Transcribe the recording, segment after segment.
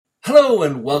Hello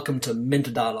and welcome to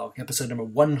Minter Dialogue, episode number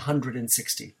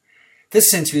 160.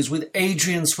 This interview is with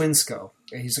Adrian Swinscoe.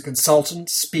 He's a consultant,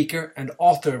 speaker, and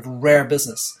author of Rare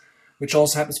Business, which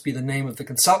also happens to be the name of the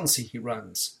consultancy he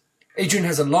runs. Adrian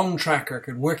has a long track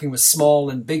record working with small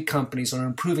and big companies on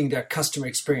improving their customer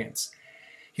experience.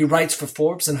 He writes for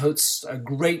Forbes and hosts a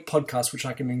great podcast which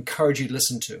I can encourage you to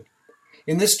listen to.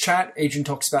 In this chat, Adrian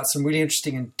talks about some really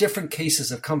interesting and different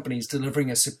cases of companies delivering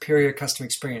a superior customer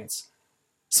experience.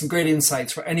 Some great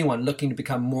insights for anyone looking to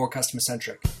become more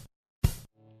customer-centric.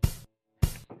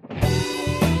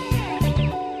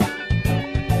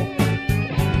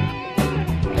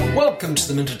 Welcome to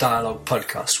the Minter Dialogue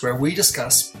podcast, where we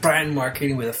discuss brand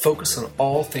marketing with a focus on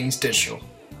all things digital.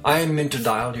 I am Minter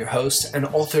Dial, your host and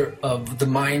author of The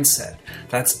Mindset.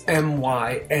 That's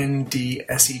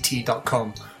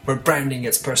MYNDSET.com, where branding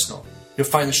gets personal. You'll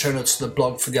find the show notes to the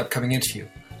blog for the upcoming interview.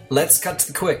 Let's cut to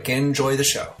the quick and enjoy the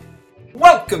show.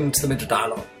 Welcome to the Minter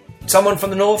Dialogue. Someone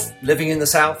from the north, living in the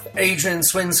south, Adrian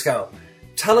Swinscoe.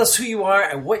 Tell us who you are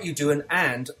and what you do,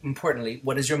 and importantly,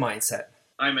 what is your mindset?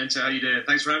 Hi, Minter. How you doing?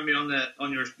 Thanks for having me on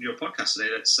your podcast today.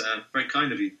 That's very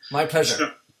kind of you. My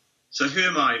pleasure. So who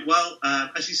am I? Well,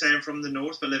 as you say, I'm from the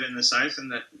north, but live in the south.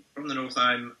 And from the north,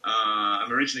 I'm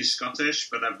originally Scottish,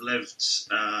 but I've lived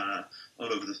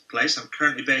all over the place. I'm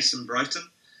currently based in Brighton.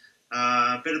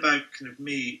 A bit about kind of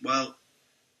me. Well,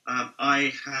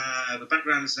 I have a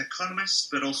background as an economist,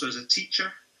 but also as a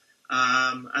teacher.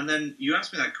 And then you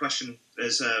asked me that question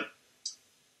as a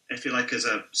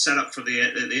setup for the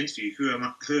interview. Who am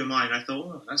I? And I thought,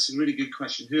 oh, that's a really good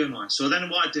question. Who am I? So then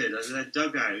what I did is I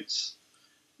dug out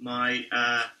my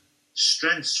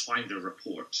Strengths Finder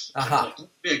report. I thought that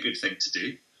would be a good thing to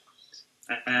do.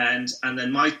 And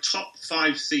then my top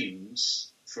 5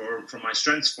 themes for my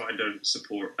Strengths Finder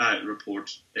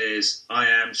report is I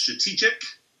am strategic,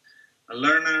 a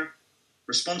learner,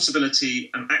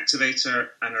 responsibility, an activator,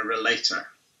 and a relator.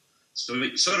 So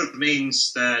it sort of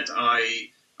means that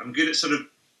I'm good at sort of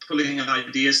pulling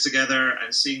ideas together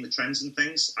and seeing the trends and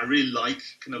things. I really like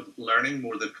kind of learning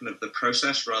more the kind of the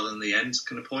process rather than the end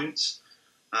kind of point.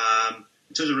 In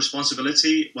terms of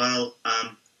responsibility, well,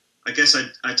 I guess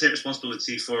I take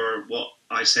responsibility for what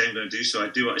I say I'm going to do. So I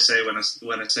do what I say when I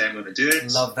say I'm going to do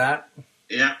it. Love that.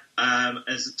 Yeah.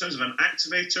 As in terms of an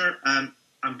activator,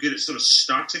 I'm good at sort of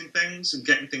starting things and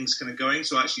getting things kind of going.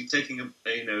 So actually taking a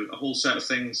whole set of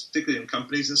things, particularly in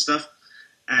companies and stuff,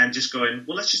 and just going,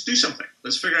 well, let's just do something.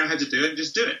 Let's figure out how to do it and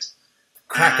just do it.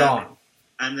 Crack on.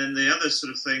 And then the other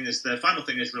sort of thing is, the final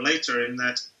thing is relator, in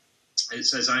that it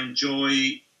says I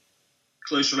enjoy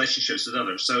close relationships with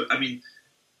others. So, I mean,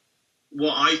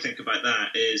 what I think about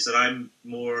that is that I'm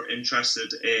more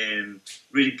interested in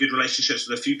really good relationships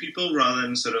with a few people rather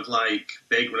than sort of like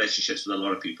big relationships with a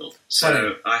lot of people.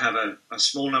 So I have a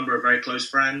small number of very close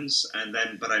friends,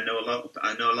 but I know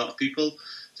a lot of people.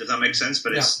 So if that makes sense,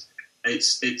 but it's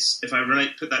if I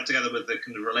put that together with the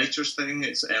kind of relators thing,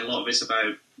 it's a lot of it's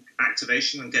about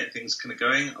activation and getting things kind of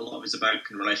going. A lot of it's about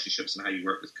kind of relationships and how you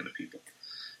work with kind of people.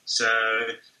 So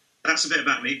that's a bit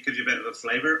about me. Gives you a bit of a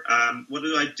flavour. What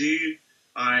do?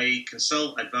 I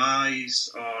consult, advise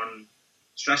on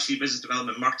strategy, business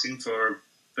development, marketing for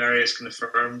various kind of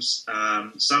firms.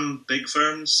 Some big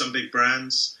firms, some big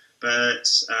brands, but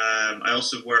I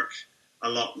also work a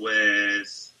lot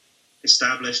with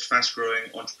established, fast-growing,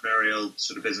 entrepreneurial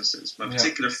sort of businesses. My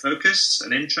particular focus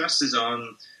and interest is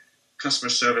on customer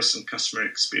service and customer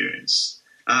experience.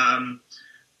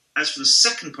 As for the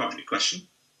second part of your question,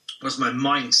 what's my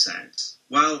mindset?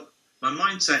 Well, my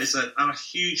mindset is that I'm a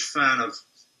huge fan of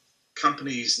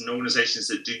companies and organizations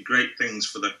that do great things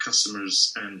for their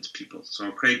customers and people. So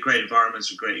I'll create great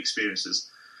environments and great experiences.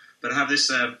 But I have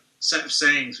this set of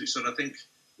sayings which sort of I think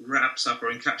wraps up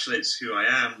or encapsulates who I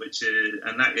am,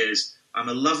 and that is, I'm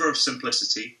a lover of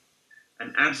simplicity,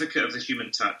 an advocate of the human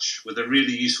touch, with a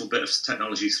really useful bit of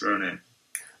technology thrown in.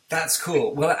 That's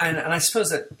cool. Well, and I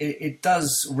suppose that it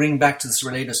does ring back to this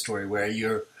relator story where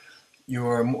you're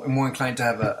more inclined to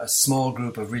have a small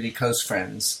group of really close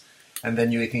friends, and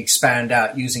then you can expand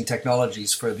out using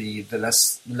technologies for the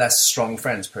less strong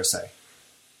friends per se.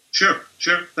 Sure.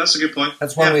 That's a good point.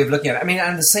 That's one way of looking at it. I mean,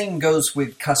 and the same goes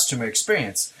with customer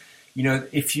experience.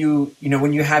 If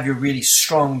when you have your really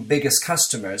strong, biggest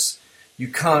customers, you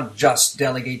can't just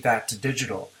delegate that to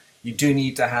digital. You do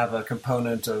need to have a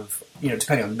component of,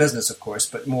 depending on the business, of course,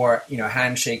 but more,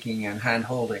 handshaking and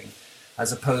hand-holding,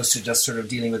 as opposed to just sort of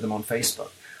dealing with them on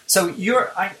Facebook. So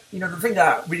the thing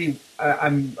that really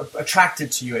I'm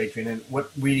attracted to you, Adrian, and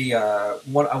what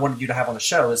I wanted you to have on the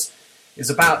show is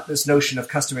about this notion of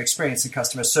customer experience and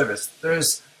customer service.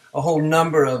 There's a whole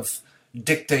number of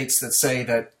dictates that say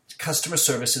that customer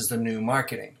service is the new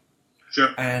marketing. Sure.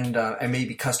 And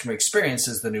maybe customer experience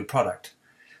is the new product.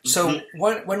 So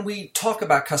when we talk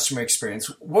about customer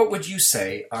experience, what would you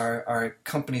say are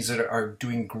companies that are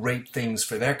doing great things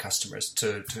for their customers,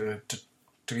 to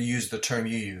use the term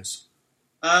you use?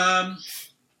 I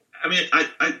mean,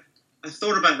 I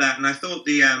thought about that, and I thought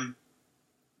you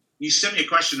sent me a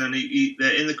question, and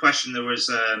in the question there was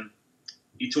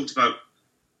you talked about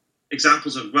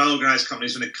examples of well-organized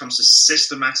companies when it comes to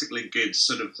systematically good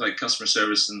sort of like customer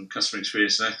service and customer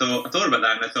experience. And I thought about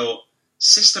that, and I thought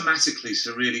systematically is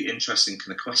a really interesting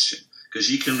kind of question,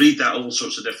 because you can read that all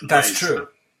sorts of different ways. That's true.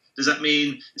 Does that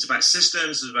mean it's about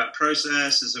systems, is it about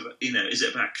process, is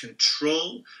it about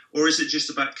control, or is it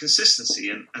just about consistency?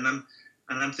 And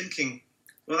I'm thinking,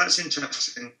 well, that's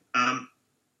interesting. And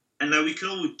now I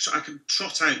can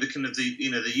trot out the kind of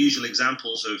the usual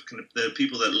examples of kind of the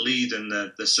people that lead in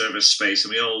the service space,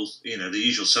 and we all, the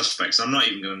usual suspects. I'm not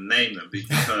even going to name them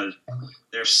because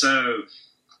they're so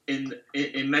in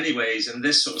many ways in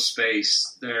this sort of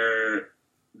space, their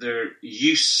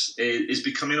use is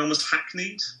becoming almost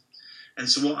hackneyed. And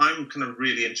so what I'm kind of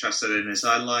really interested in is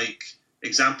I like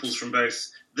examples from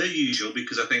both the usual,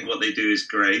 because I think what they do is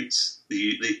great,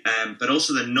 but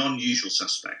also the non-usual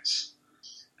suspects.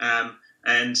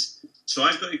 And so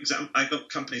I've got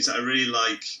companies that I really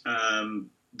like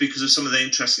because of some of the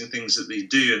interesting things that they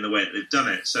do and the way that they've done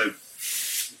it. So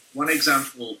one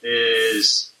example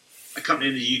is a company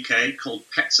in the UK called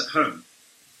Pets at Home,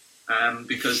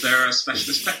 because they're a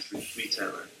specialist pet food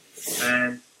retailer.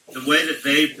 And the way that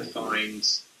they've defined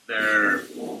their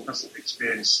customer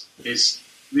experience is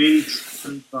really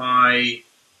driven by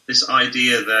this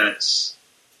idea that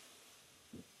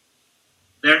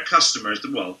their customers,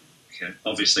 well,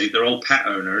 obviously they're all pet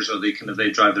owners, or they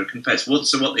drive their pets.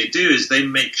 So what they do is they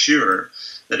make sure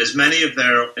that as many of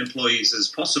their employees as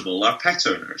possible are pet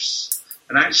owners.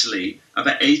 And actually,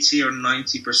 about 80 or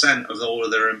 90% of all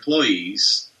of their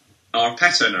employees are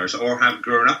pet owners or have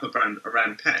grown up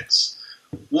around pets.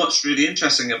 What's really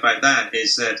interesting about that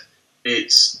is that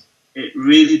it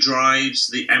really drives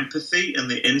the empathy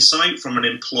and the insight from an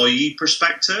employee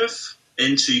perspective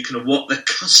into kind of what the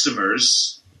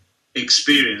customer's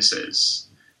experience is,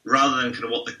 rather than kind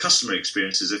of what the customer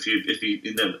experiences. If you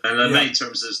and in many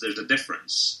terms there's a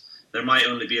difference. There might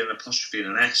only be an apostrophe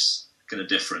and an S kind of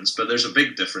difference, but there's a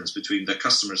big difference between the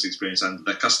customer's experience and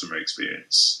the customer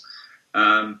experience.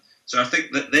 So I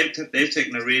think that they've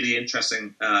taken a really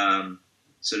interesting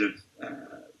sort of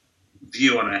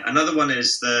view on it. Another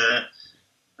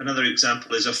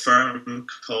example is a firm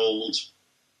called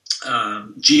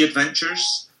G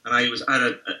Adventures, and I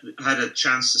had a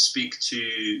chance to speak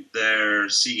to their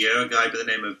CEO, a guy by the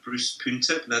name of Bruce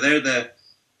Puntip. Now they're the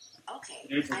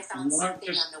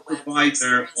largest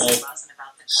provider of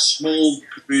small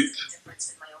group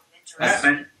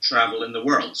event travel in the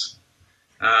world.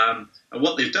 And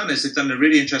what they've done is they've done a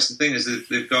really interesting thing. Is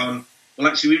they've gone, well,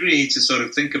 actually, we really need to sort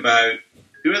of think about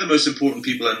who are the most important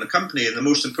people in the company, and the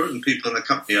most important people in the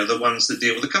company are the ones that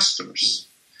deal with the customers.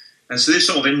 And so they've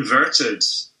sort of inverted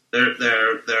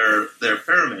their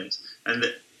pyramid,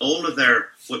 and all of their,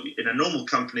 what in a normal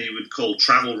company you would call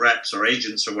travel reps or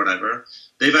agents or whatever,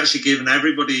 they've actually given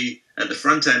everybody at the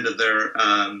front end of their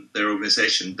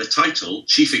organization the title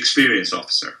Chief Experience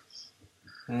Officer.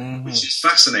 Mm-hmm. Which is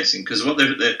fascinating, because what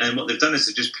they've done is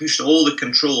they've just pushed all the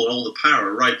control, all the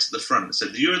power right to the front and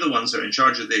said, you're the ones that are in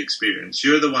charge of the experience.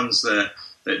 You're the ones that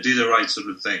do the right sort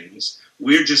of things.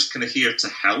 We're just kind of here to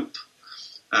help.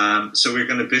 So we're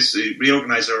going to basically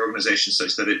reorganize our organization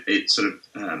such that it sort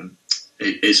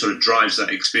of drives that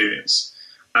experience.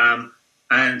 And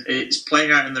it's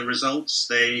playing out in the results.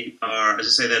 They are, as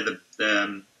I say, they're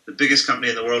the biggest company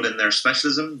in the world in their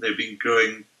specialism. They've been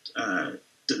growing.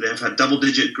 They've had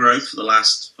double-digit growth for the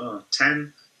last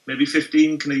 10, maybe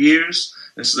 15 kind of years,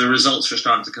 and so the results are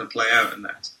starting to kind of play out in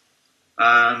that.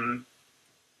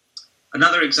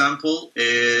 Another example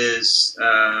is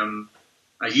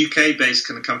a UK-based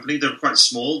kind of company. They're quite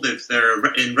small. They're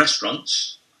in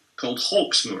restaurants called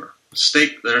Hawksmoor.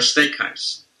 They're a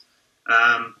steakhouse.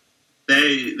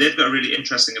 They've got a really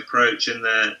interesting approach in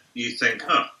that you think,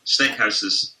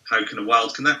 steakhouses, how kind of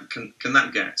wild can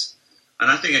that get? And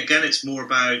I think, again, it's more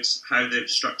about how they've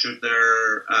structured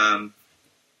their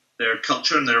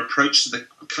culture and their approach to the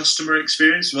customer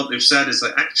experience. What they've said is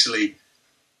that actually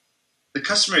the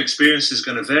customer experience is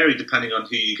going to vary depending on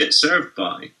who you get served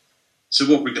by. So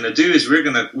what we're going to do is we're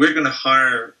going to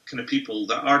hire kind of people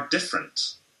that are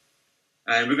different.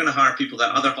 And we're going to hire people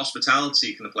that other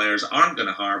hospitality kind of players aren't going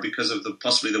to hire because of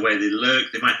possibly the way they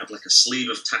look. They might have like a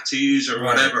sleeve of tattoos or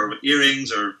whatever, or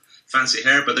earrings or fancy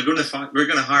hair, but we're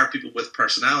going to hire people with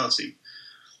personality.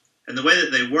 And the way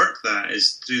that they work that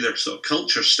is through their sort of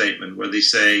culture statement, where they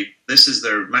say this is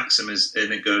their maxim,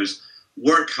 and it goes,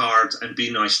 work hard and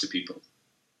be nice to people.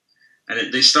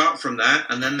 And they start from that,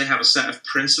 and then they have a set of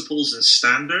principles and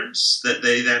standards that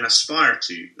they then aspire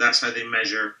to. That's how they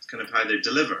measure kind of how they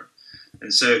deliver.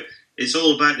 And so it's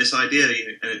all about this idea,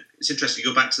 and it's interesting, you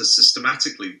go back to the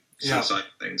systematically side of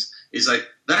things, is like,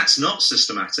 that's not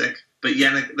systematic, but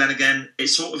then again, it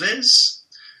sort of is.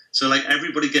 So like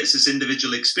everybody gets this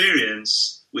individual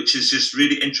experience, which is just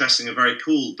really interesting and very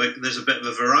cool, but there's a bit of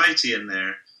a variety in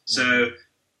there. So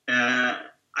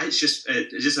it's just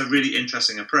a really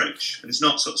interesting approach, and it's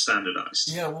not sort of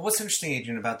standardized. Yeah, well, what's interesting,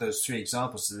 Adrian, about those three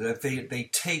examples is that they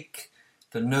take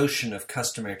the notion of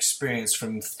customer experience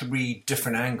from three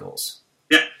different angles.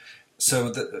 Yeah.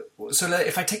 So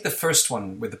if I take the first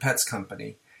one with the pets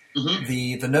company,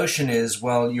 the notion is,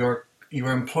 well, your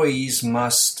employees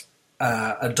must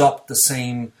adopt the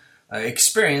same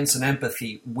experience and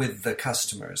empathy with the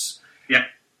customers. Yeah.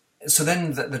 So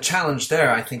then the challenge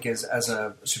there, I think, is as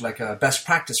a sort of like a best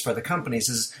practice for the companies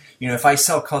is, if I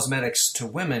sell cosmetics to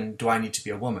women, do I need to be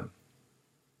a woman?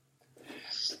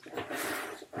 So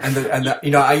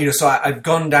I've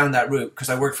gone down that route because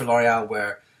I work for L'Oreal,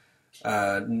 where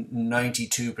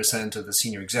 92% of the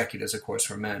senior executives, of course,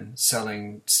 were men,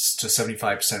 selling to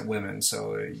 75% women.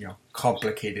 So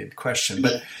complicated question,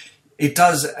 but it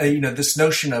does, this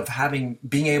notion of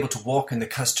being able to walk in the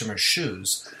customer's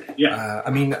shoes. Yeah.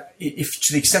 If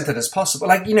to the extent that it's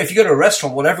possible, if you go to a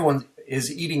restaurant, well, everyone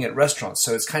is eating at restaurants,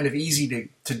 so it's kind of easy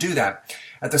to do that.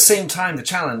 At the same time, the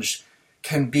challenge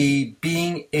can be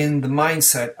being in the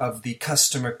mindset of the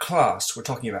customer class we're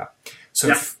talking about.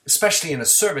 So especially in a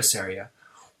service area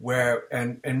where,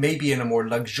 and maybe in a more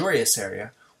luxurious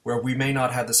area where we may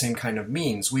not have the same kind of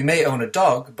means. We may own a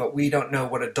dog, but we don't know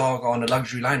what a dog on a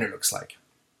luxury liner looks like.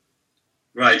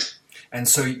 Right. And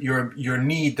so your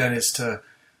need then is to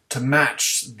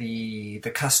match the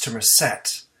customer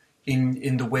set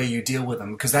in the way you deal with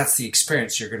them, because that's the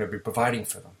experience you're going to be providing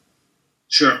for them.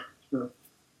 Sure.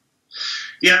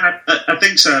 Yeah, I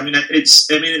think so. It's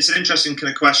an interesting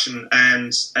kind of question,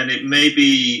 and it may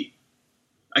be.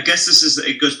 I guess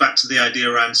it goes back to the idea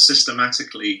around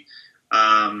systematically.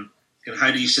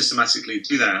 How do you systematically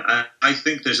do that? I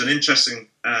think there's an interesting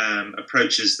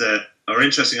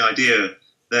interesting idea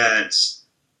that.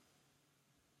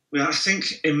 Well, I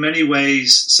think in many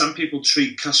ways, some people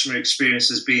treat customer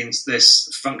experience as being this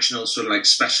functional sort of like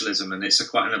specialism, and it's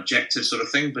quite an objective sort of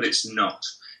thing, but it's not.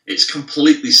 It's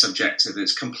completely subjective.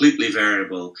 It's completely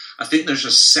variable. I think there's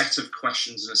a set of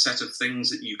questions and a set of things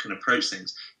that you can approach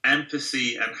things.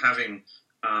 Empathy and having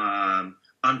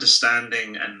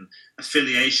understanding and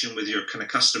affiliation with your kind of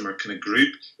customer kind of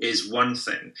group is one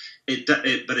thing.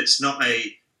 But it's not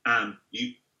a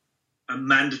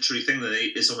mandatory thing that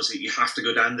it's almost like you have to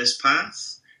go down this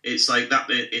path. It's like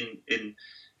that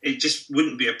it just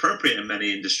wouldn't be appropriate in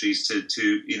many industries to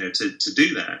do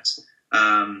that.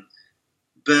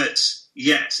 But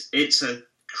yet, it's a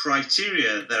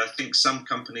criteria that I think some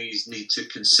companies need to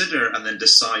consider and then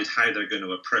decide how they're going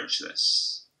to approach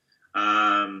this.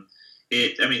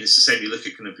 It's the same. You look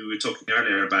at we were talking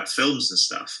earlier about films and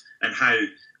stuff, and how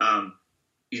the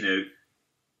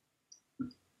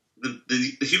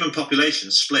human population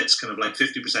splits kind of like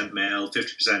 50% male,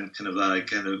 50% kind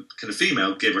of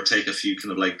female, give or take a few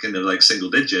kind of like single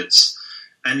digits.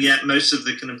 And yet, most of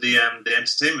the the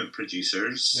entertainment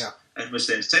producers and most of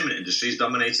the entertainment industry is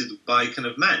dominated by kind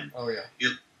of men. Oh yeah.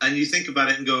 You think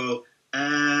about it and go,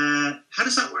 how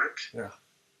does that work? Yeah.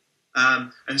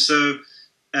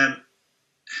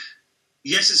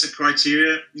 Yes, it's a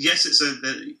criteria. Yes, it's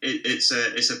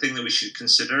a thing that we should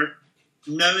consider.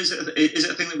 No, is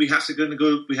it a thing that we have to go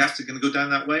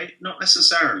down that way? Not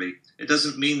necessarily. It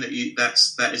doesn't mean that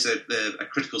that is a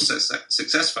critical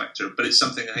success factor, but it's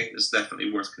something I think is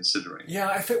definitely worth considering. Yeah,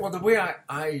 I think, the way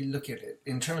I look at it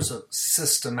in terms of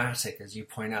systematic, as you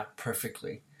point out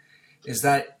perfectly, is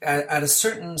that at a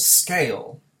certain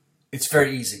scale, it's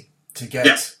very easy to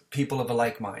get people of a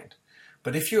like mind.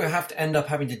 But if you have to end up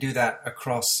having to do that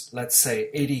across, let's say,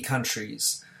 80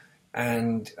 countries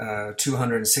and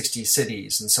 260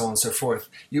 cities and so on and so forth,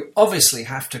 you obviously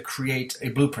have to create a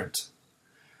blueprint.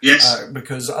 Yes.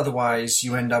 Because otherwise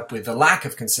you end up with a lack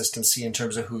of consistency in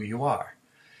terms of who you are.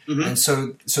 Mm-hmm. And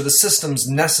so the systems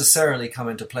necessarily come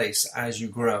into place as you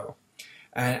grow.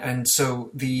 And so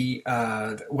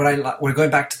we're going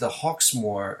back to the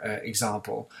Hawksmoor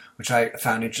example, which I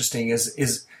found interesting,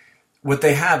 is what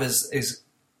they have is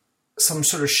some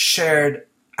sort of shared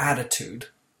attitude.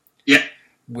 Yeah.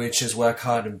 Which is work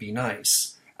hard and be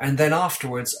nice. and then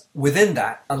afterwards, within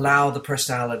that, allow the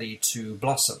personality to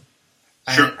blossom,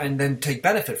 and then take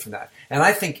benefit from that. And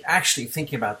I think, actually,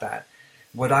 thinking about that,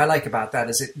 what I like about that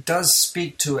is it does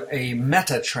speak to a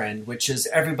meta trend, which is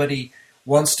everybody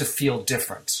wants to feel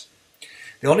different.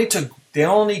 They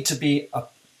all need to be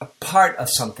a part of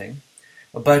something,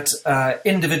 but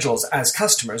individuals as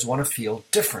customers want to feel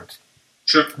different.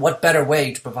 Sure. What better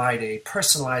way to provide a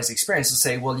personalized experience and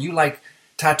say, well, you like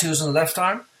tattoos on the left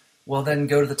arm? Well, then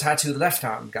go to the tattoo left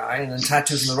arm guy, and then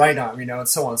tattoos on the right arm, and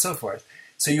so on and so forth.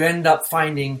 So you end up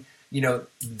finding,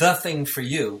 the thing for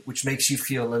you, which makes you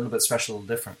feel a little bit special and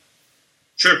different.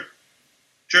 Sure.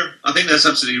 I think that's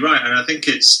absolutely right. And I think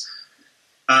it's,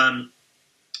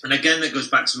 and again, that goes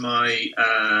back to my,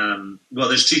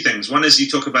 there's two things. One is you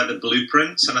talk about the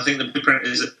blueprint, and I think the blueprint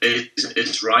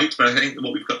is right, but I think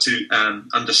what we've got to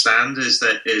understand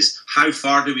is how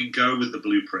far do we go with the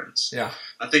blueprint? Yeah.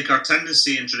 I think our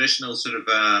tendency in traditional sort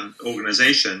of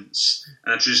organizations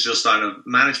and a traditional style of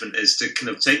management is to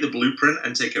kind of take the blueprint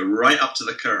and take it right up to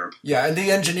the curb. Yeah, and the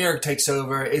engineer takes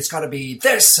over. It's got to be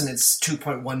this, and it's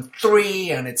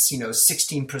 2.13, and it's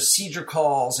 16 procedure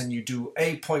calls, and you do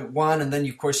 8.1, and then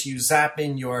of course you zap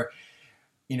in your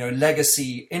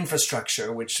legacy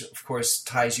infrastructure, which of course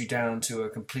ties you down to a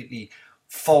completely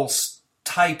false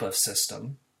type of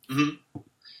system. Mm-hmm.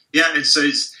 Yeah, and so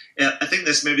I think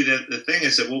that's maybe the thing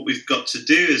is that what we've got to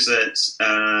do is that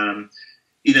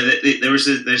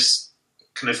there's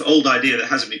kind of old idea that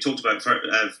hasn't been talked about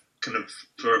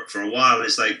for a while.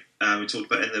 Is like we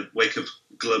talked about in the wake of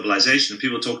globalization.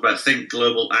 People talk about think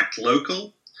global, act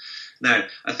local. Now,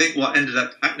 I think what ended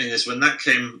up happening is when that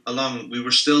came along, we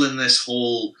were still in this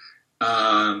whole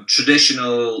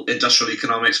traditional industrial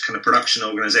economics kind of production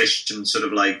organization sort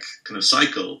of like kind of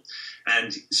cycle.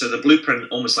 And so the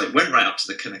blueprint almost like went right up to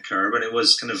the kind of curb, and it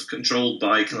was kind of controlled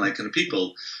by kind of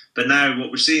people. But now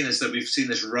what we're seeing is that we've seen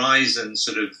this rise and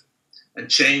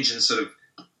change in sort of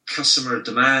customer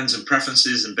demands and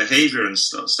preferences and behavior and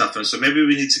stuff. And so maybe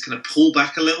we need to kind of pull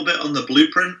back a little bit on the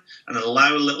blueprint and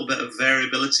allow a little bit of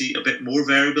variability, a bit more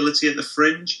variability at the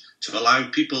fringe to allow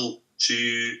people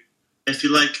to, if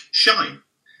you like, shine,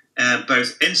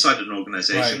 both inside an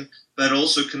organization, right, but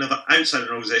also kind of outside an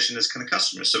organization as kind of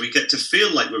customers. So we get to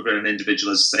feel like we're an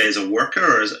individual, as a worker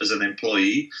or as an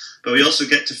employee, but we also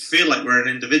get to feel like we're an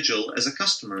individual as a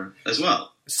customer as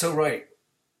well. So right.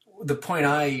 The point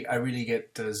I really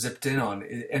get zipped in on,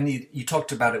 and you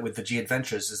talked about it with the G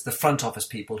Adventures, is the front office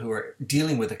people who are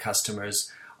dealing with the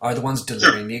customers are the ones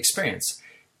delivering the experience.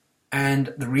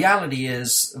 And the reality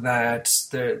is that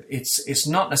it's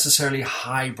not necessarily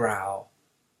highbrow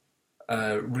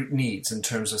needs in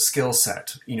terms of skill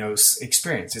set,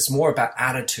 experience. It's more about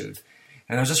attitude.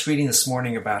 And I was just reading this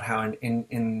morning about how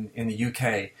in the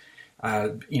UK,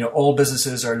 all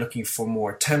businesses are looking for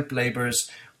more temp laborers,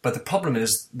 but the problem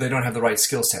is they don't have the right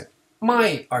skill set.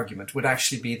 My argument would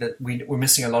actually be that we're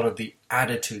missing a lot of the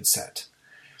attitude set.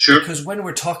 Sure. Because when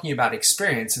we're talking about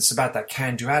experience, it's about that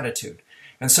can-do attitude.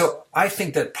 And so I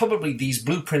think that probably these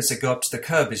blueprints that go up to the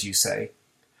curb, as you say,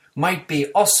 might be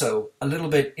also a little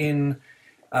bit in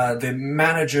the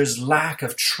manager's lack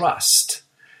of trust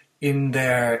in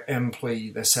their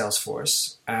employee, their sales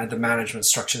force, and the management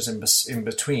structures in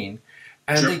between.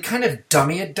 And Sure. they kind of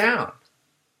dummy it down.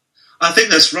 I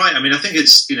think that's right. I mean, I think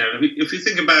it's, if you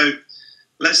think about,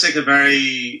 let's take a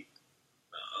very,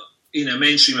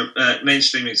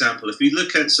 mainstream example. If we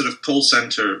look at sort of call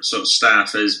center sort of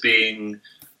staff as being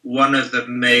one of the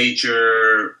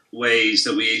major ways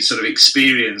that we sort of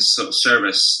experience sort of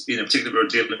service, particularly when we're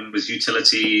dealing with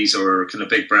utilities or kind of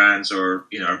big brands or,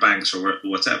 our banks or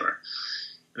whatever.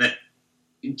 And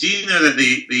do you know that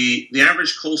the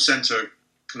average call center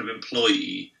kind of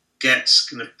employee gets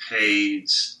kind of paid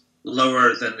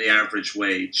lower than the average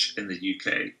wage in the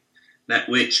UK? Now,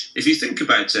 which, if you think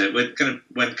about it,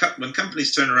 when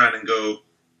companies turn around and go,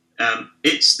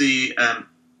 it's the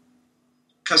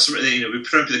customer, we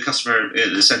put the customer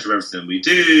at the center of everything we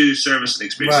do, service and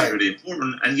experience Right. is really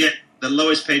important, and yet the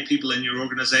lowest paid people in your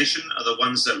organization are the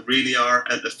ones that really are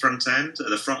at the front end, on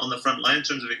the front line in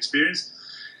terms of experience.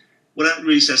 What that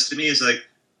really says to me is like,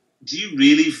 do you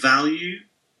really value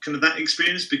kind of that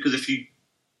experience? Because if you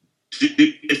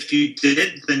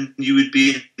did, then you would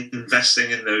be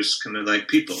investing in those kind of like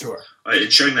people, Sure. Right?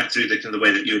 And showing that through the kind of the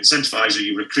way that you incentivize or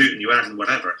you recruit and you add and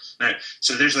whatever. Now,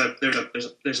 so there's a kind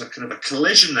of a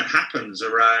collision that happens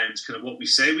around kind of what we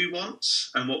say we want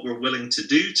and what we're willing to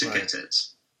do to Right. get it.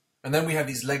 And then we have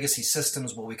these legacy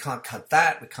systems where we can't cut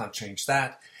that, we can't change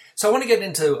that. So I want to get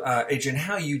into, Adrian,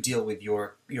 how you deal with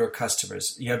your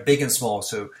customers. You have big and small,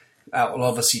 so will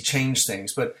obviously change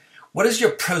things. But What is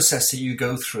your process that you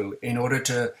go through in order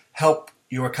to help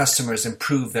your customers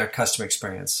improve their customer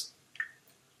experience?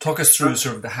 Talk us through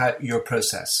sort of your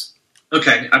process.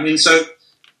 Okay, I mean,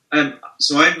 my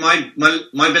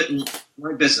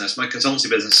business, my consultancy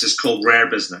business, is called Rare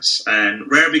Business,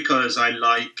 and rare because I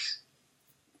like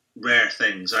rare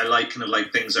things. I like kind of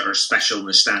like things that are special and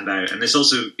they stand out, and there's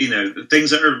also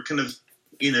things that are kind of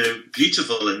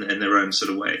beautiful in their own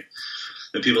sort of way.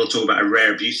 That people talk about a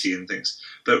rare beauty and things,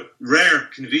 but rare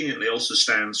conveniently also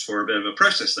stands for a bit of a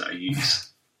process that I use,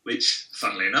 which,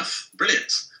 funnily enough,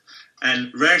 brilliant.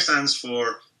 And RARE stands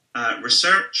for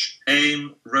Research,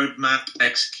 Aim, Roadmap,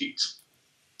 Execute,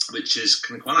 which is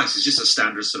kind of quite nice. It's just a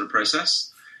standard sort of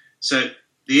process. So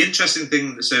the interesting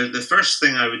thing, so the first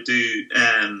thing I would do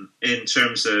in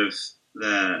terms of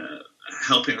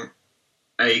helping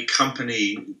a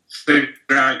company figure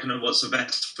out kind of what's the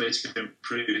best way to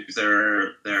improve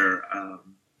their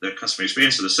customer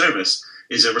experience or the service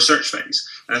is a research phase.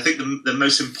 And I think the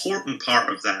most important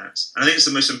part of that, and I think it's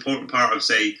the most important part of,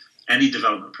 say, any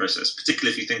development process,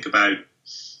 particularly if you think about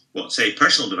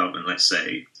personal development, let's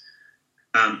say,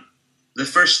 the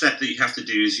first step that you have to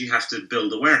do is you have to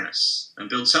build awareness and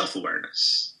build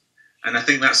self-awareness. And I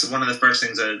think that's one of the first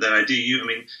things that I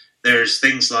do. There's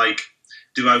things like,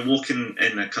 do I walk in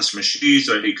a customer's shoes?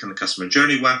 Do I do kind of customer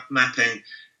journey mapping?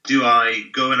 Do I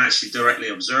go and actually directly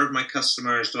observe my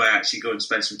customers? Do I actually go and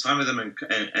spend some time with them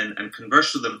and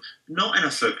converse with them? Not in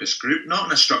a focus group, not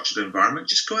in a structured environment.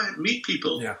 Just go out and meet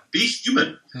people. Yeah. Be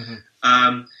human.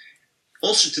 Mm-hmm.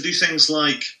 Also to do things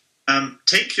like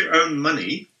take your own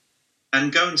money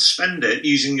and go and spend it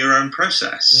using your own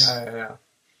process. Yeah.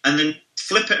 And then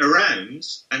flip it around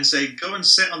and say, go and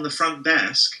sit on the front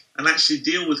desk and actually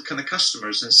deal with kind of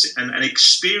customers and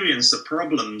experience the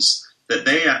problems that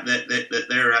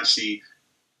they're actually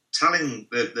telling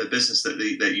the business that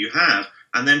you have,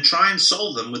 and then try and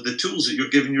solve them with the tools that you're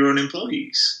giving your own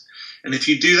employees. And if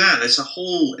you do that, it's a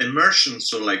whole immersion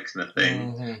sort of like kind of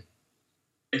thing. Mm-hmm.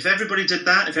 If everybody did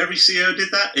that, if every CEO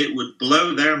did that, it would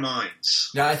blow their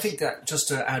minds. Yeah, I think that, just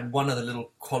to add one other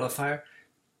little qualifier,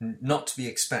 not to be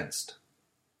expensed.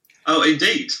 Oh,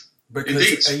 indeed.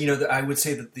 Because, I would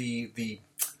say that the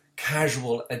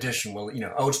casual addition,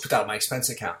 I'll just put out my expense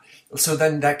account. So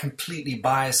then that completely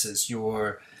biases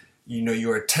your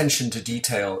attention to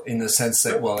detail in the sense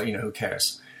that, who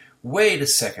cares? Wait a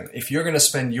second. If you're going to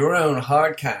spend your own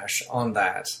hard cash on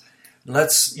that,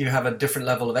 let's have a different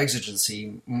level of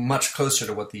exigency, much closer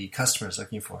to what the customer is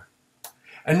looking for.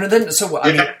 And then,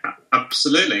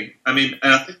 absolutely.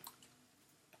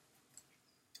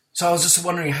 So I was just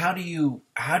wondering, how do you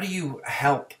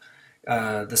help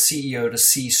the CEO to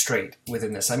see straight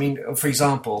within this? For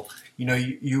example,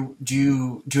 you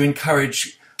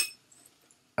encourage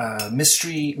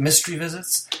mystery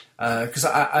visits? Because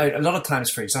I a lot of times,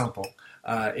 for example,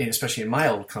 especially in my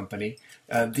old company,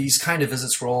 these kind of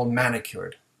visits were all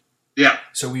manicured. Yeah.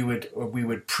 So we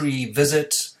would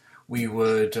pre-visit. We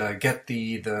would get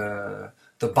the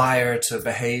buyer to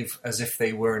behave as if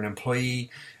they were an employee,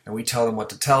 and we tell them what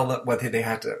to tell them, what they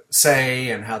had to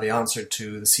say, and how they answered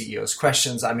to the CEO's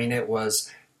questions. It was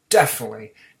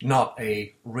definitely not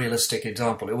a realistic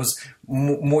example. It was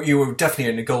more. You were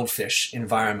definitely in a goldfish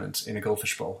environment, in a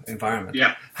goldfish bowl environment.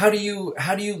 Yeah. How do you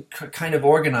kind of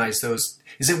organize those?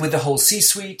 Is it with the whole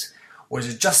C-suite, or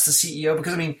is it just the CEO?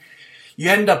 Because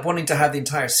you end up wanting to have the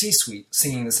entire C-suite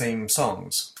singing the same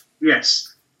songs.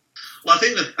 Yes. Well, I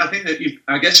think that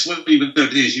I guess what you've got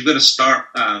to do is you've got to start.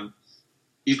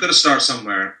 You've got to start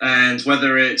somewhere, and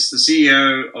whether it's the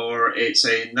CEO or it's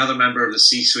another member of the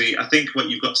C-suite, I think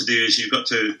what you've got to do is you've got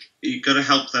to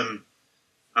help them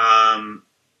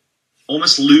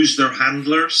almost lose their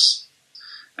handlers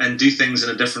and do things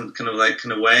in a different kind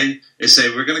of way. Is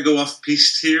say, we're going to go off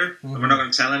piste here, mm-hmm. and we're not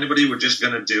going to tell anybody. We're just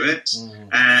going to do it, mm-hmm.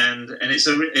 and it is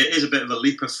a bit of a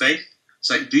leap of faith. It's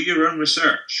like, do your own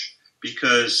research,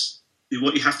 because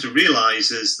what you have to realize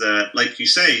is that, like you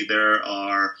say, there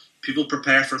are people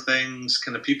prepare for things.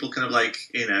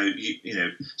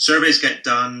 Surveys get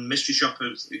done. Mystery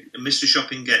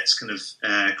shopping gets kind of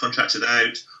contracted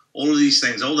out. All of these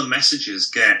things, all the messages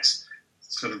get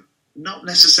sort of not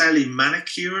necessarily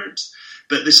manicured,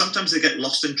 but sometimes they get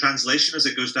lost in translation as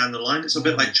it goes down the line. It's a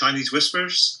bit like Chinese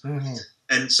whispers. Mm-hmm.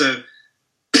 And so,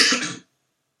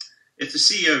 if the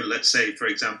CEO, let's say, for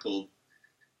example,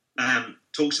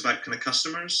 talks about kind of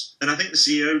customers, then I think the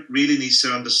CEO really needs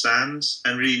to understand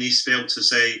and really needs to be able to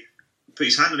say, put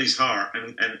his hand on his heart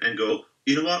and go,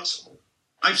 you know what?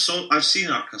 I've seen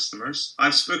our customers.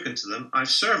 I've spoken to them. I've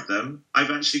served them.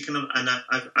 I've actually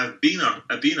I've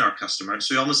been our customer.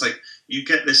 So almost like you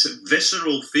get this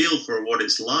visceral feel for what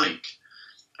it's like,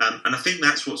 And I think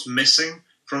that's what's missing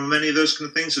from many of those kind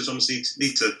of things. So it's almost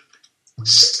need to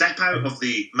step out of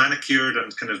the manicured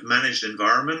and kind of managed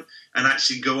environment and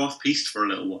actually go off piste for a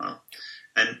little while.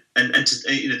 And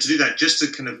to do that, just to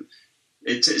kind of,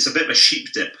 it's a bit of a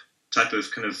sheep dip type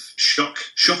of kind of shock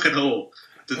and awe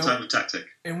type of tactic.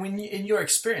 And in your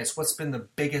experience, what's been the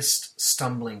biggest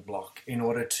stumbling block in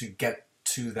order to get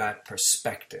to that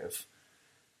perspective?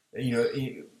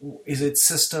 Is it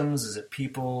systems? Is it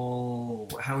people?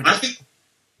 How would you...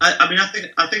 I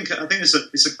think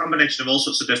it's a combination of all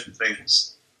sorts of different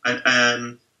things.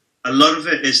 A lot of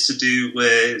it is to do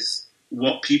with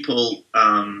what people,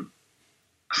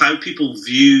 how people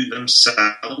view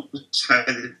themselves, how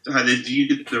they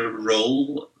view their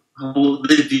role, how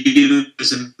they view it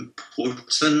as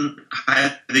important,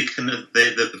 how they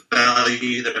the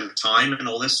value their time and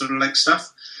all this sort of like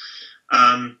stuff.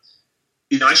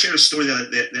 I shared a story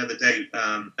the other day,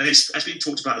 and it's been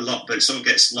talked about a lot, but it sort of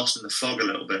gets lost in the fog a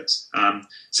little bit.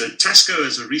 So Tesco,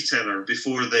 as a retailer,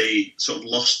 before they sort of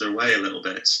lost their way a little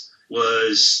bit,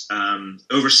 was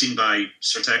overseen by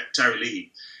Sir Terry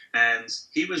Leahy, and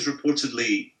he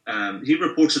reportedly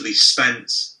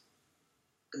spent,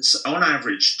 on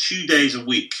average, 2 days a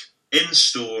week in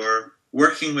store,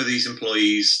 working with these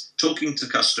employees, talking to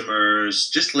customers,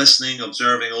 just listening,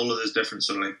 observing all of those different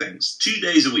sort of like things. 2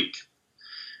 days a week.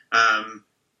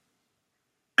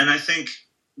 And I think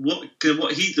what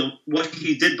he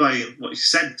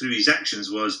said through his actions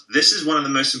was, this is one of the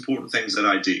most important things that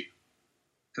I do,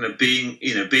 kind of being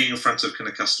in front of kind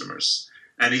of customers.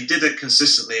 And he did it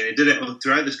consistently, and he did it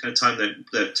throughout this kind of time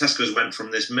that Tesco's went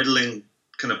from this middling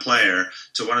kind of player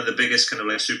to one of the biggest kind of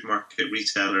like supermarket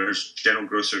retailers, general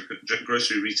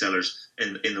grocery retailers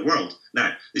in the world.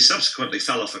 Now, they subsequently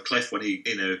fell off a cliff when he,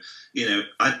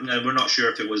 we're not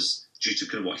sure if it was due to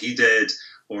kind of what he did,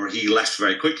 or he left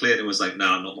very quickly and it was like,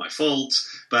 no, not my fault.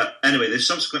 But anyway, they've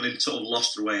subsequently sort of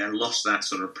lost their way and lost that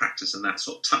sort of practice and that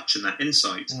sort of touch and that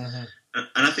insight. Mm-hmm.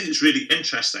 And I think it's really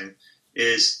interesting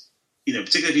is,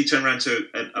 particularly if you turn around to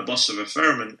a boss of a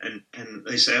firm and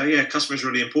they say, oh yeah, customers are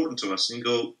really important to us. And you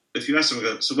go, if you ask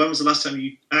them, so when was the last time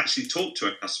you actually talked to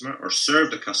a customer or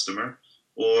served a customer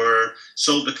or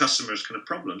solved a customer's kind of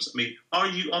problems? I mean, are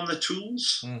you on the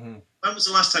tools? Mm-hmm. When was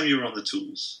the last time you were on the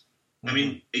tools? I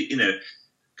mean,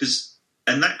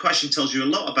 and that question tells you a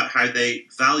lot about how they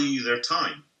value their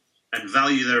time and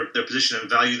value their position and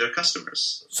value their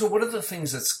customers. So what are the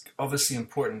things that's obviously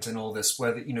important in all this?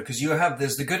 Whether, because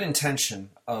there's the good intention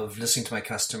of listening to my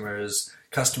customers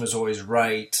always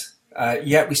right,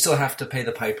 yet we still have to pay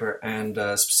the piper and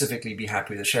specifically be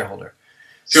happy with the shareholder.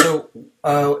 Sure.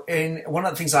 So and one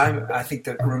of the things I think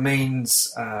that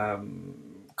remains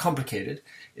complicated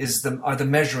are the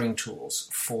measuring tools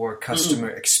for customer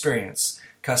experience.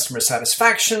 Customer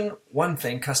satisfaction, one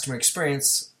thing; customer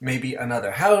experience, maybe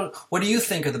another. What do you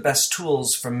think are the best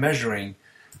tools for measuring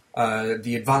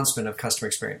the advancement of customer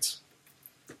experience?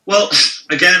 Well,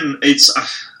 again, it's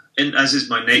as is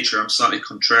my nature, I'm slightly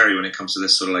contrary when it comes to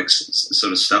this sort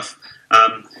of stuff.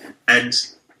 And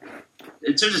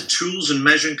in terms of tools and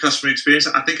measuring customer experience,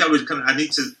 I think I would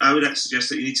suggest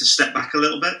that you need to step back a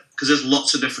little bit, because there's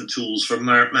lots of different tools for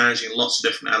managing lots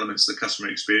of different elements of the customer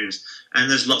experience. And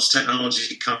there's lots of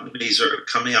technology companies that are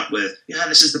coming up with,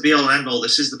 this is the be all and end all,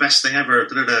 this is the best thing ever,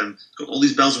 got all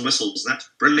these bells and whistles, and that's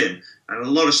brilliant. And a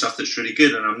lot of stuff that's really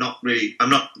good, and I'm not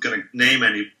going to name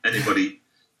anybody,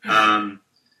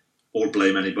 or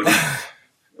blame anybody,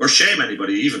 or shame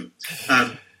anybody even.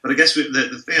 But I guess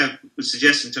the thing I would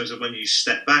suggest in terms of when you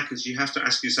step back is you have to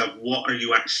ask yourself, what are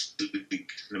you actually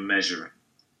kind of measuring?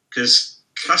 Because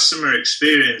customer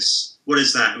experience, what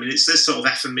is that? I mean, it's this sort of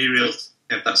ephemeral,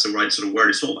 if that's the right sort of word,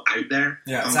 it's sort of out there.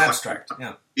 Yeah, it's abstract.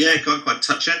 Yeah, you can't quite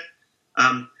touch it.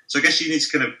 So I guess you need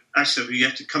to kind of, you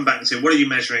have to come back and say, what are you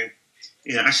measuring?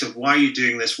 Actually, why are you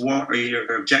doing this? What are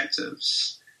your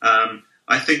objectives?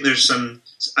 I think some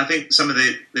of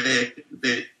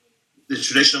the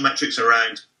traditional metrics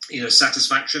around,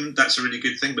 satisfaction, that's a really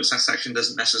good thing, but satisfaction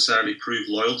doesn't necessarily prove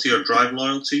loyalty or drive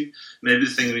loyalty. Maybe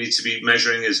the thing we need to be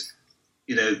measuring is,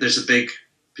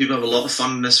 people have a lot of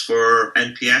fondness for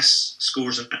NPS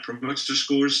scores and Net Promoter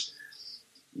scores.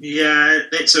 Yeah,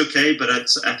 it's okay, but I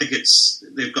think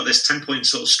they've got this 10-point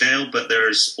sort of scale, but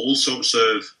there's all sorts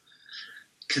of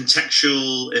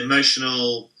contextual,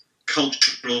 emotional,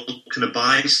 cultural kind of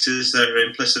biases that are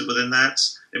implicit within that.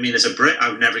 I mean, as a Brit, I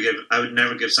would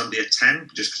never give somebody a 10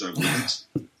 just because I wouldn't.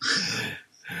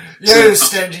 You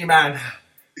stingy man.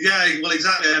 Yeah, well,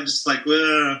 exactly. I'm just like,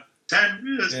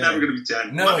 10. It's never going to be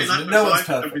 10. No one's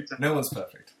perfect. No one's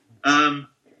perfect.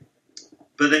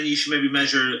 But then you should maybe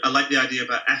measure. I like the idea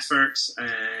about effort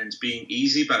and being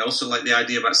easy, but I also like the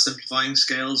idea about simplifying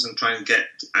scales and trying to get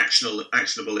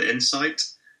actionable insight.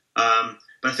 But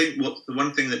I think the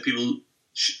one thing that people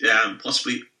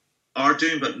possibly are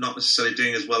doing, but not necessarily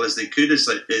doing as well as they could,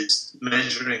 is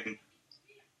measuring: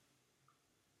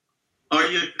 are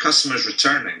your customers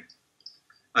returning?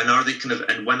 And are they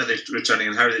and when are they returning,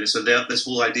 and how are they? So this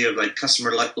whole idea of like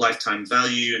customer lifetime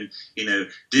value, and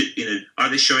are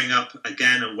they showing up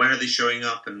again, and when are they showing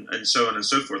up, and so on and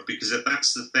so forth. Because if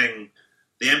that's the thing,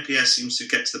 the NPS seems to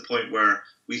get to the point where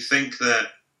we think that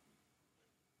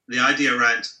the idea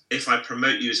around, if I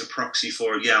promote you as a proxy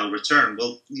for I'll return.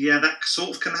 Well, yeah, that sort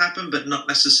of can happen, but not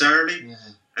necessarily.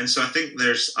 Mm-hmm. And so I think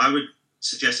I would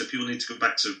suggest that people need to go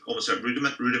back to almost a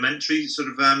rudimentary sort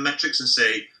of metrics and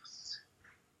say,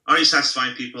 are you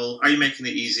satisfying people? Are you making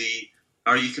it easy?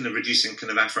 Are you kind of reducing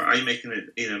kind of effort? Are you making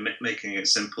it, making it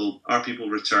simple? Are people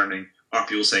returning? Are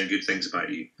people saying good things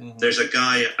about you? Mm-hmm. There's a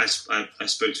guy I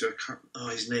spoke to.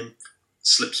 His name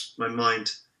slips my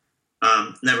mind.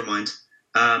 Never mind.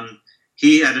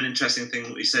 He had an interesting thing.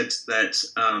 He said that,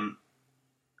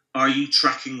 are you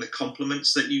tracking the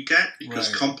compliments that you get?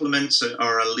 Because compliments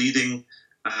are a leading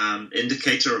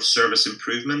indicator of service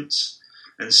improvement.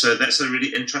 And so that's a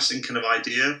really interesting kind of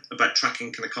idea about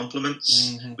tracking kind of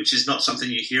compliments, mm-hmm. which is not something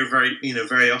you hear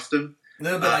very often. A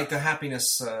little bit like the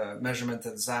happiness measurement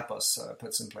that Zappos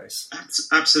puts in place.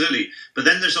 Absolutely. But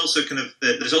then there's also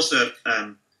the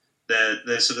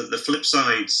sort of the flip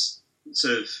sides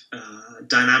sort of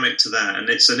dynamic to that. And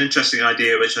it's an interesting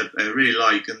idea, which I really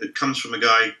like. And it comes from a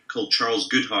guy called Charles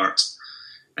Goodhart.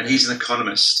 And he's an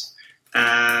economist.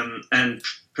 And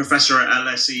professor at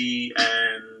LSE,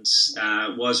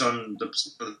 and was on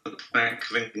the Bank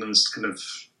of England's kind of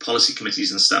policy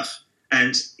committees and stuff.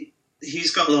 And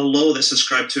he's got a law that's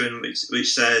ascribed to him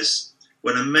which says,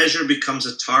 when a measure becomes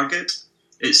a target,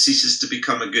 it ceases to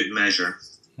become a good measure.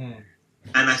 And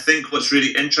I think what's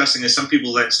really interesting is some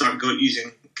people then start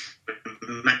using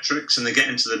metrics, and they get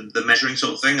into the measuring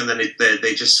sort of thing, and then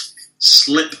they just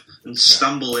slip and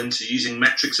stumble into using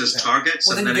metrics as targets,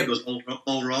 and then it goes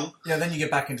all wrong. Yeah, then you get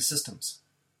back into systems.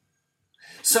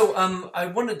 So I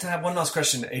wanted to have one last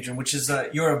question, Adrian, which is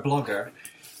you're a blogger,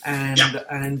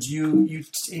 and you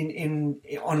in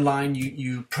online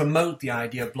you promote the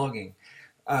idea of blogging.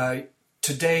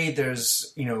 Today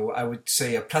there's I would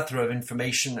say a plethora of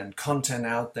information and content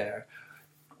out there.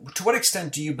 To what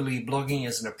extent do you believe blogging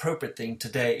is an appropriate thing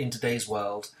today in today's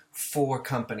world for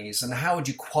companies, and how would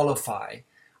you qualify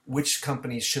which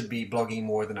companies should be blogging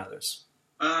more than others?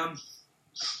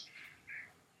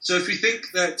 So if you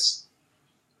think that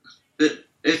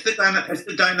if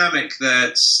the dynamic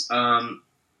that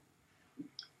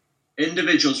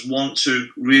individuals want to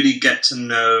really get to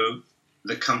know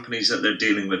the companies that they're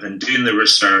dealing with and doing the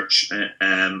research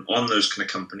on those kind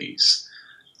of companies.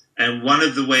 And one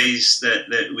of the ways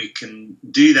that we can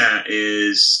do that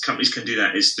companies can do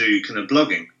that is through kind of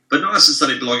blogging. But not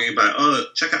necessarily blogging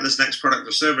about, check out this next product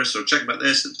or service, or check about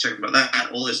this, check about that,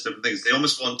 all these different things. They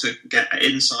almost want to get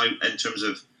insight in terms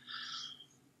of,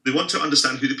 they want to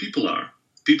understand who the people are.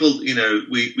 People,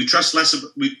 we trust less.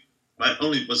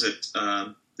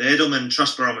 The Edelman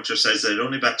Trust Barometer says that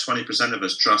only about 20% of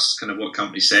us trust kind of what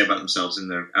companies say about themselves in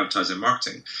their advertising and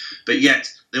marketing. But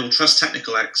yet, they will trust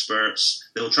technical experts,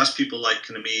 they will trust people like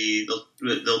kind of me,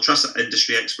 they'll trust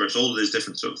industry experts, all of these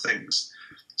different sort of things.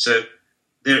 So,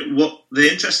 what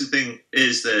the interesting thing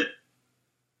is that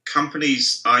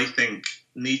companies, I think,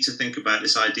 need to think about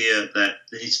this idea that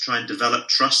they need to try and develop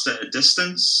trust at a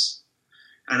distance,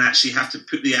 and actually have to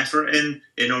put the effort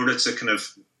in order to kind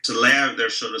of to lay out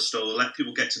their sort of stall, let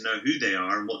people get to know who they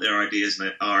are and what their ideas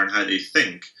are and how they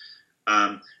think,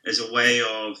 as a way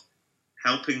of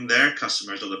helping their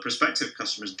customers or the prospective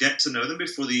customers get to know them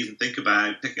before they even think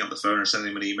about picking up the phone or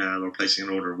sending them an email or placing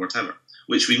an order or whatever,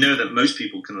 which we know that most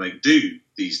people can do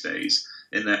these days,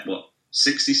 in that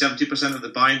 60-70% of the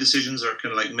buying decisions are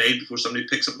kind of made before somebody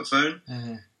picks up the phone.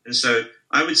 Mm-hmm. And so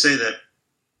I would say that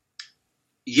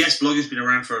yes, blogging's been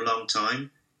around for a long time.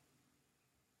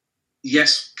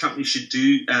 Yes, companies should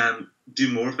do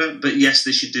more of it, but yes,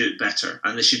 they should do it better,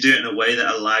 and they should do it in a way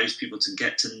that allows people to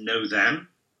get to know them,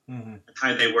 mm-hmm. and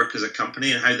how they work as a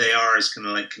company and how they are as kind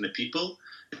of people.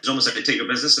 It's almost like they take your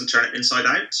business and turn it inside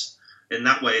out. In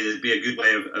that way, it'd be a good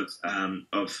way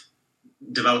of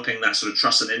developing that sort of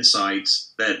trust and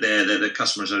insights that the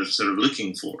customers are sort of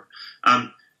looking for.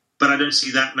 But I don't see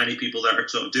that many people that are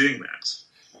sort of doing that.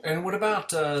 And what about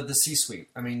the C-suite?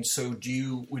 I mean, so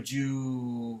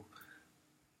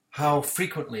how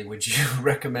frequently would you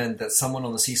recommend that someone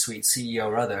on the C-suite, CEO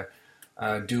or other,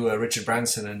 do a Richard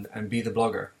Branson and be the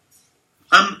blogger?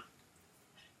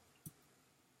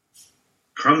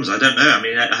 Crumbs, I don't know. I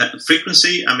mean,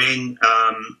 frequency, I mean...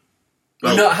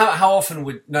 well, no, how often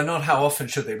would... No, not how often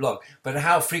should they blog, but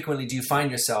how frequently do you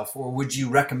find yourself, or would you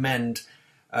recommend...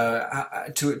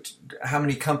 how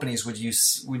many companies would you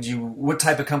what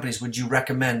type of companies would you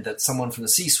recommend that someone from the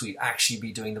C-suite actually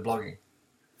be doing the blogging?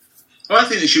 Well, I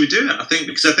think that she would do it. I think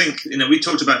we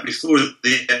talked about before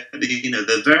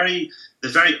the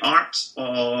very art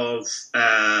of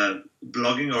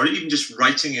blogging, or even just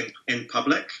writing in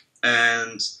public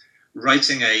and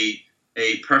writing a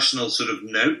personal sort of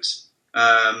note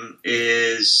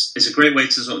is a great way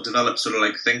to sort of develop sort of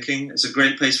like thinking. It's a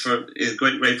great way for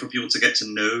people to get to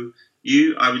know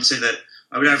you. I would say that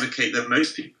I would advocate that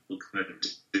most people kind of do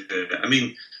it. I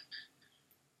mean,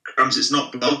 Crumbs, it's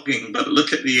not blogging, but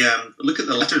look at the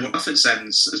letter Buffett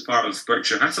sends as part of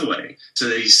Berkshire Hathaway to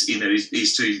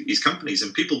these companies,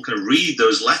 and people kind of read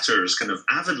those letters kind of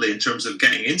avidly in terms of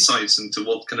getting insights into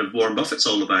what kind of Warren Buffett's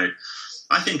all about.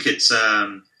 I think it's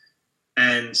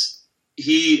and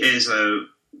he is a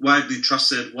widely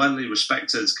trusted, widely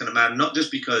respected kind of man, not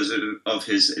just because of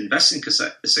his investing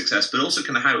success, but also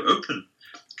kind of how open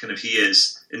kind of he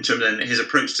is in terms of his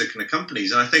approach to kind of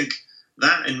companies. And I think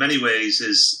that in many ways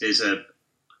is a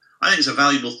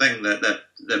valuable thing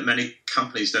that many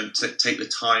companies don't take the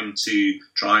time to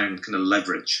try and kind of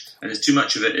leverage. And too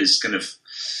much of it is kind of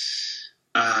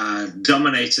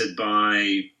dominated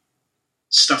by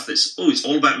stuff that's, it's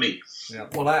all about me. Yeah.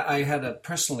 Well, I had a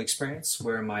personal experience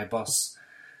where my boss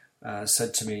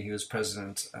said to me, he was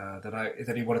president,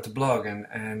 that he wanted to blog,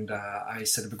 and I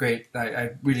said it'd be great.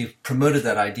 I really promoted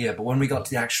that idea, but when we got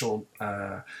to the actual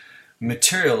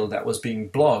material that was being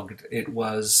blogged, it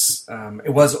was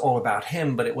all about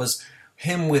him, but it was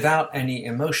him without any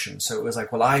emotion. So it was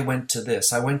like, well, I went to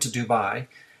Dubai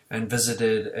and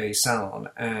visited a salon,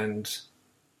 and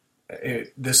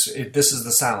this is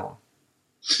the salon.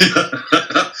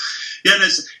 Yeah,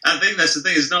 I think that's the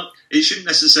thing. It shouldn't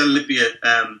necessarily be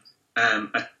a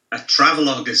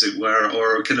travelogue, as it were,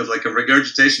 or kind of like a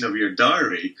regurgitation of your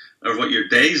diary or what your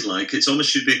day's like. It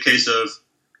almost should be a case of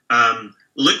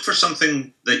look for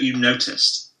something that you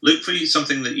noticed. Look for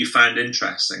something that you found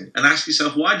interesting, and ask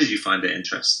yourself, why did you find it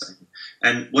interesting,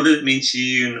 and what did it mean to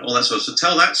you, and all that sort of. So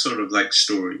tell that sort of like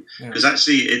story, because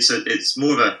actually it's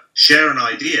more of a share an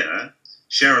idea,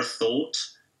 share a thought,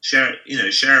 share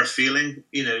a feeling,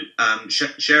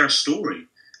 share a story.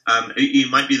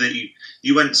 It might be that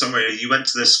you went somewhere, you went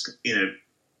to this,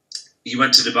 you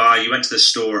went to Dubai, you went to this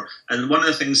store, and one of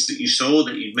the things that you saw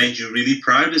that made you really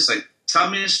proud is like, tell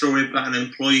me a story about an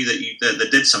employee that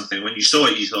did something. When you saw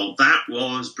it, you thought, that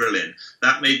was brilliant.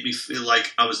 That made me feel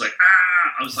like I was like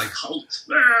Hulk,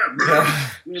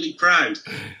 really proud.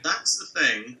 That's the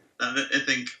thing that I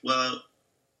think, well,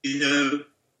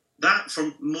 that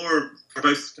for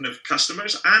both kind of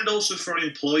customers and also for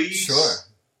employees, sure,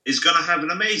 is going to have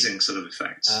an amazing sort of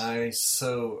effect. I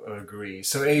so agree.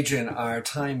 So, Adrian, our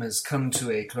time has come to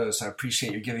a close. I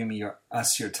appreciate you giving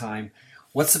us your time.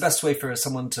 What's the best way for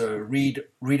someone to read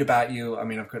about you? I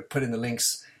mean, I've got to put in the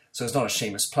links, so it's not a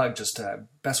shameless plug, just a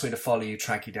best way to follow you,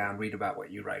 track you down, read about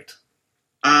what you write.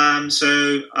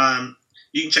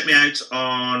 You can check me out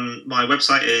on my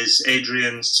website is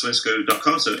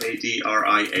adrianswinscoe.com, so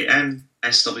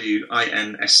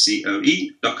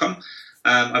ADRIANSWINSCOE.com.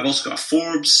 I've also got a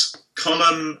Forbes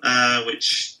column,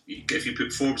 which if you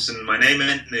put Forbes and my name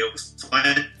in, you'll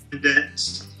find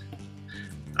it.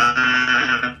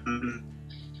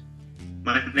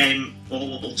 My name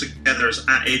all together is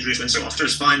at Adrian Swinscoe. After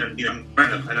it's fine, and I'm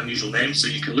wearing an unusual name, so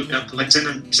you can look me up on LinkedIn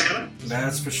and say hello.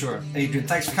 That's for sure. Adrian,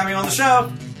 thanks for coming on the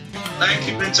show. Thank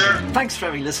you, Minter. Thanks for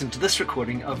having listened to this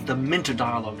recording of the Minter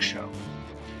Dialogue Show.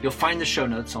 You'll find the show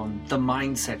notes on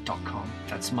themindset.com.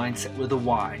 That's mindset with a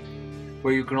Y,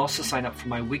 where you can also sign up for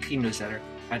my weekly newsletter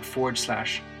at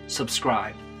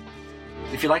 /subscribe.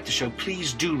 If you like the show,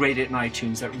 please do rate it in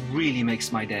iTunes. That really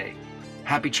makes my day.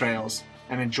 Happy trails,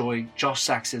 and enjoy Josh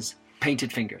Sachs's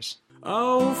Painted Fingers.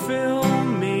 Oh, fill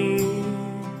me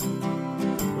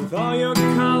with all your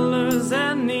colors,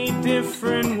 any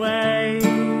different way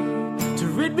to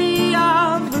rid me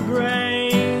of the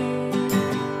gray,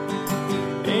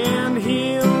 and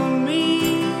heal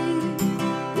me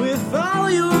with all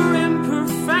your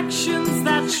imperfections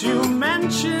that you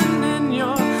mention in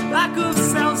your lack of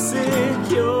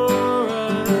self-security.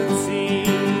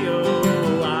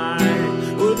 Oh,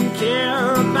 I wouldn't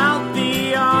care about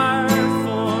the art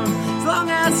form as long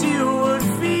as you would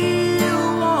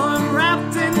feel warm,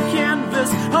 wrapped in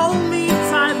canvas. Hold me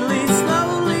tightly,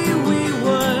 slowly we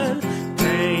would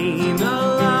paint a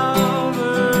lover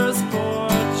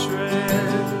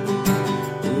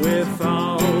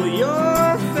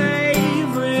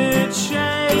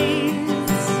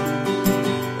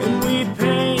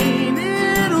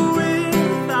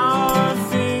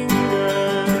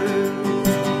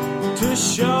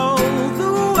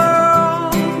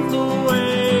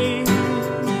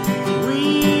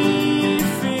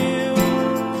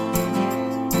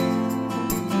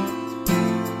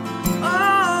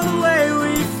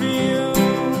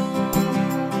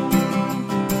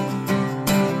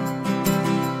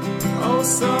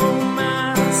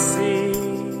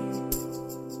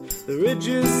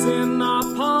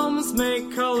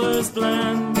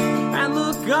blend and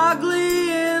look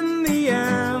ugly in the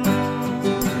end.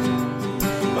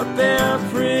 But they're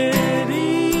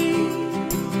pretty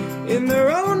in their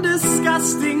own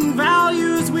disgusting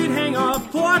values. We'd hang our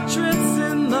portraits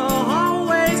in the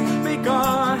hallways, make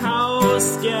our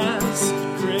house guest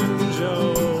cringe.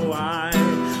 Oh, I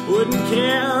wouldn't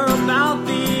care about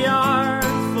the art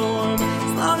form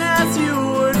as long as you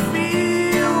would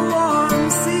feel warm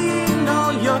seeing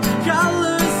all your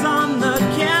colors on the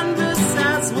canvas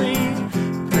as we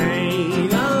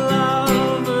paint a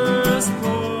lover's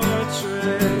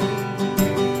portrait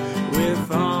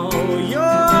with all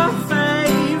your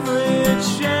favorite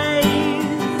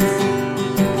shades,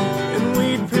 and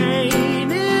we'd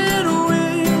paint it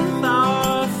with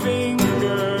our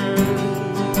fingers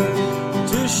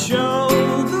to show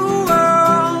the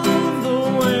world the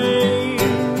way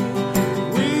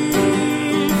we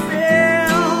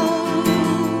feel.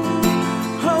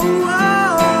 Oh,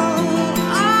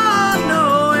 no,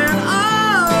 and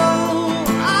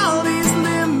all these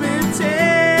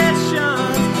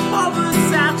limitations,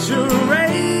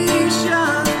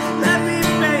 oversaturation. Let me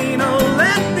paint, oh,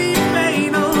 let me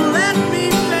paint, oh, let me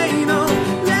paint, oh,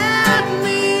 let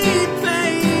me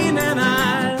paint, and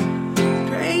I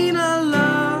paint a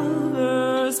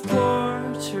lover's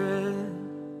portrait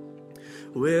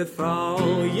with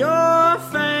all your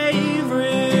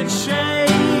favorite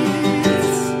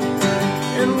shades,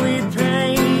 and we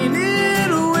paint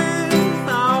it with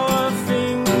our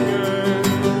fingers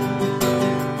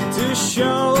to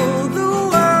show the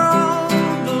world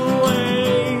the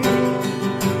way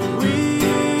we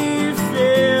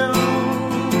feel.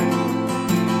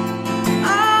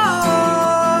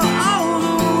 Oh,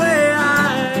 the way I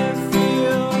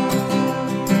feel.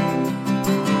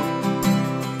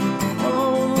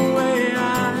 Oh, the way I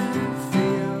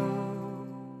feel.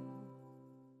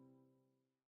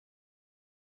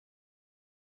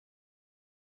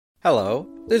 Hello,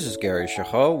 this is Gary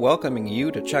Chahot welcoming you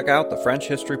to check out the French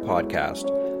History Podcast.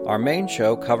 Our main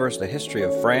show covers the history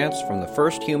of France from the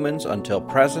first humans until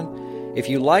present. If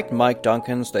you liked Mike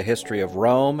Duncan's The History of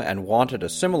Rome and wanted a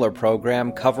similar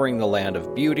program covering the land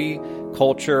of beauty,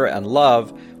 culture, and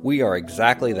love, we are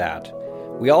exactly that.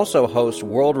 We also host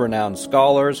world-renowned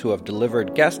scholars who have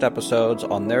delivered guest episodes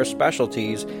on their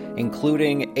specialties,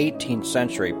 including 18th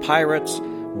century pirates,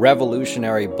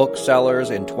 revolutionary booksellers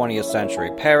in 20th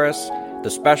century Paris, the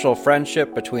special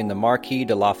friendship between the Marquis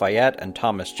de Lafayette and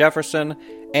Thomas Jefferson,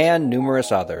 and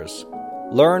numerous others.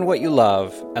 Learn what you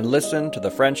love and listen to the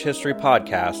French History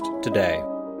Podcast today.